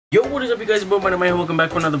Yo, what is up you guys? My name is welcome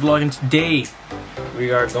back for another vlog, and today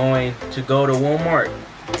we are going to go to Walmart.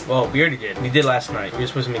 Well, we already did. We did last night. We were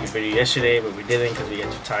supposed to make a video yesterday, but we didn't because we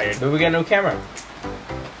got too tired. But we got no camera.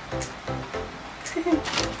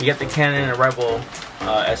 We got the Canon Rebel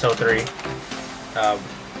SL3.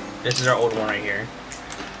 This is our old one right here.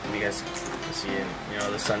 You guys can see it, you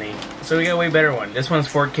know, the sunny. So we got a way better one. This one's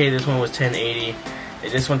 4K, this one was 1080.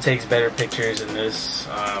 This one takes better pictures than this.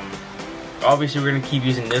 Obviously we're gonna keep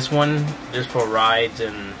using this one just for rides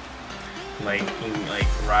and like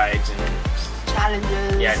rides and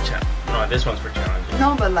challenges. Yeah, no, this one's for challenges.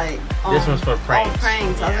 No, but like this one's for pranks. Oh,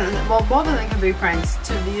 pranks. Yeah. Well, both of them can be pranks.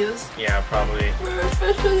 2 views. Yeah, probably. We're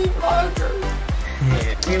officially vloggers.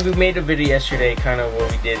 Yeah, we made a video yesterday, kind of what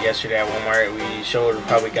we did yesterday at Walmart. We showed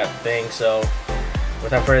how we got the thing. So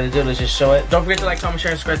without further ado, let's just show it. Don't forget to like, comment,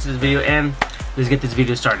 share, and subscribe to this video, and let's get this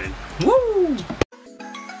video started. Woo!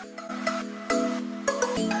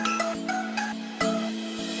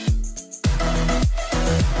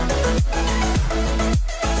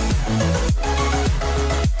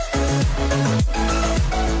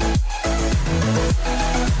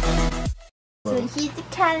 So here's the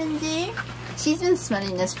calendar. She's been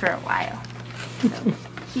smelling this for a while. So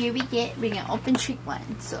here we're gonna open trick one.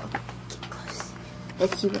 So get close.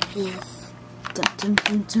 Let's see what it is. Dun, dun,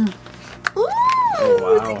 dun, dun. Ooh, oh,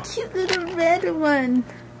 wow. It's a cute little red one.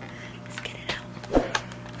 Let's get it out.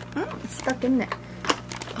 Oh, it's stuck in there.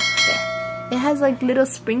 Oh, there. It has like little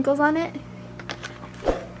sprinkles on it.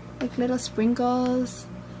 Like little sprinkles.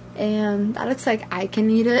 And that looks like I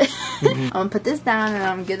can eat it. I'm gonna put this down and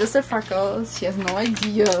I'm gonna give this to Freckles. She has no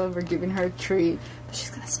idea we're giving her a treat, but she's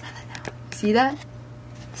gonna smell it now. See that?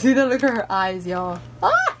 See that? Look at her eyes, y'all.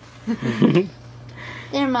 Ah!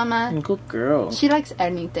 There, Mama. Good girl. She likes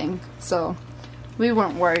anything, so we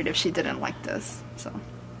weren't worried if she didn't like this. So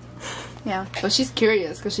yeah, but she's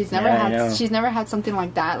curious because she's never had something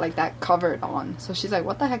like that covered on. So she's like,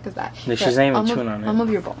 "What the heck is that?" Yeah, she's not even chewing on it. I'll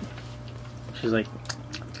move your bowl. She's like,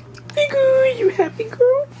 "Hey girl, you happy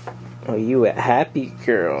girl?" Oh, you a happy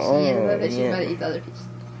girl. She's about to eat the other piece.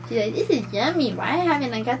 She's like, "This is yummy. Why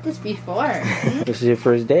haven't I got this before?" This is your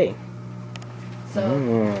first day. So,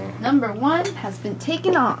 number 1 has been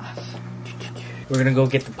taken off. We're gonna go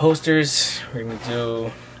get the posters. We're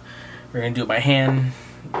gonna do it by hand,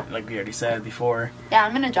 like we already said before. Yeah,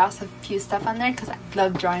 I'm gonna draw a few stuff on there because I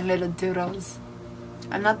love drawing little doodles.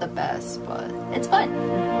 I'm not the best, but it's fun.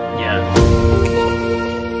 Yeah.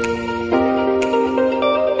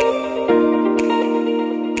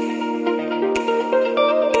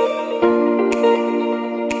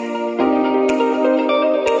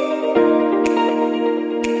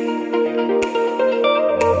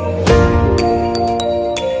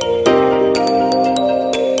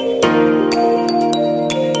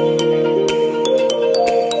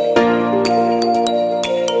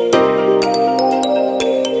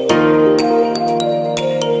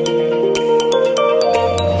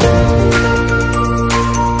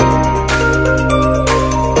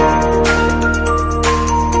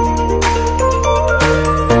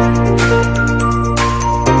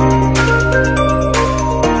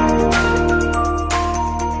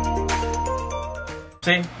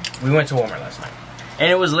 We went to Walmart last night, and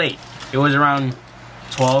it was late. It was around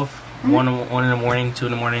 12, 1 in the morning, 2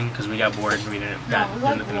 in the morning, because we got bored. We didn't. No, it was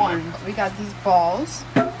like 1. We got these balls,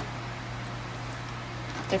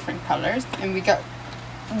 different colors, and we got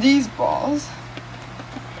these balls.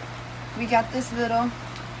 We got this little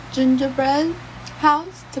gingerbread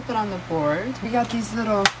house to put on the board. We got these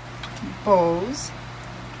little bows,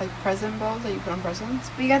 like present bows that you put on presents.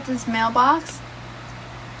 We got this mailbox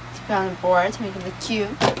to put on the board to make it look cute.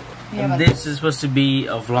 This is supposed to be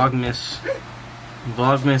a Vlogmas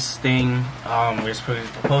thing. We're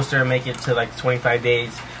supposed to poster and make it to like 25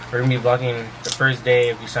 days. We're gonna be vlogging the first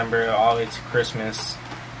day of December all the way to Christmas,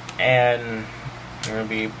 and we're gonna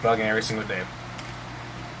be vlogging every single day.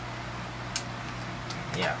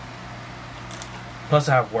 Yeah. Plus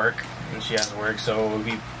I have work, and she has work, so it will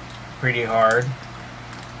be pretty hard.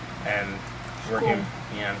 And working,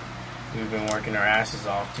 cool. Yeah. We've been working our asses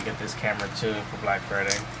off to get this camera too for Black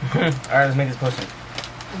Friday. Alright, let's make this poster.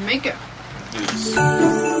 Let's make it. Let's do this.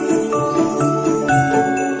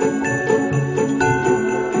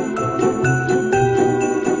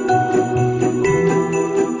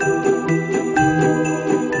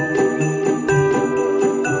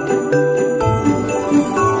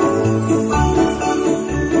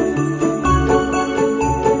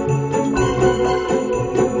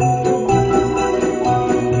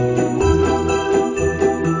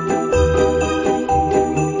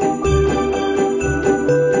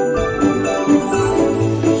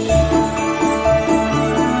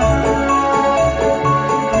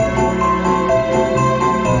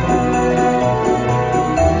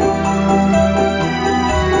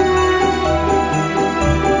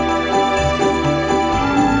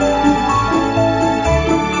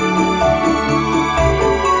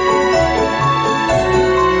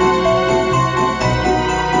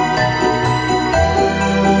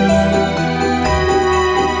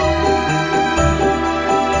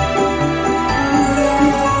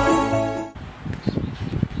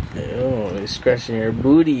 scratching your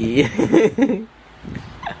booty.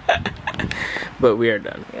 But we are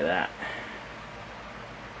done. Look at that.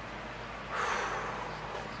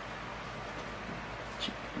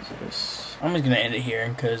 Jesus. I'm just gonna end it here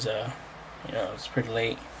because you know, it's pretty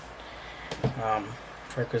late.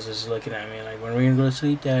 Freckles is looking at me like, when are we gonna go to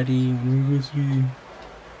sleep, Daddy? When are we gonna sleep?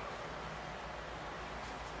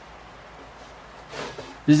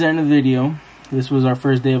 This is the end of the video. This was our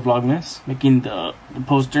first day of Vlogmas, making the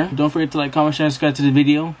poster. Don't forget to like, comment, share, and subscribe to the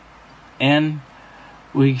video. And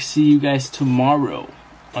we see you guys tomorrow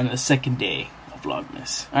on the second day of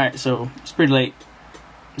Vlogmas. Alright, so it's pretty late.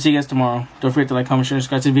 See you guys tomorrow. Don't forget to like, comment, share, and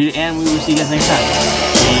subscribe to the video. And we will see you guys next time.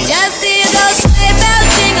 Peace.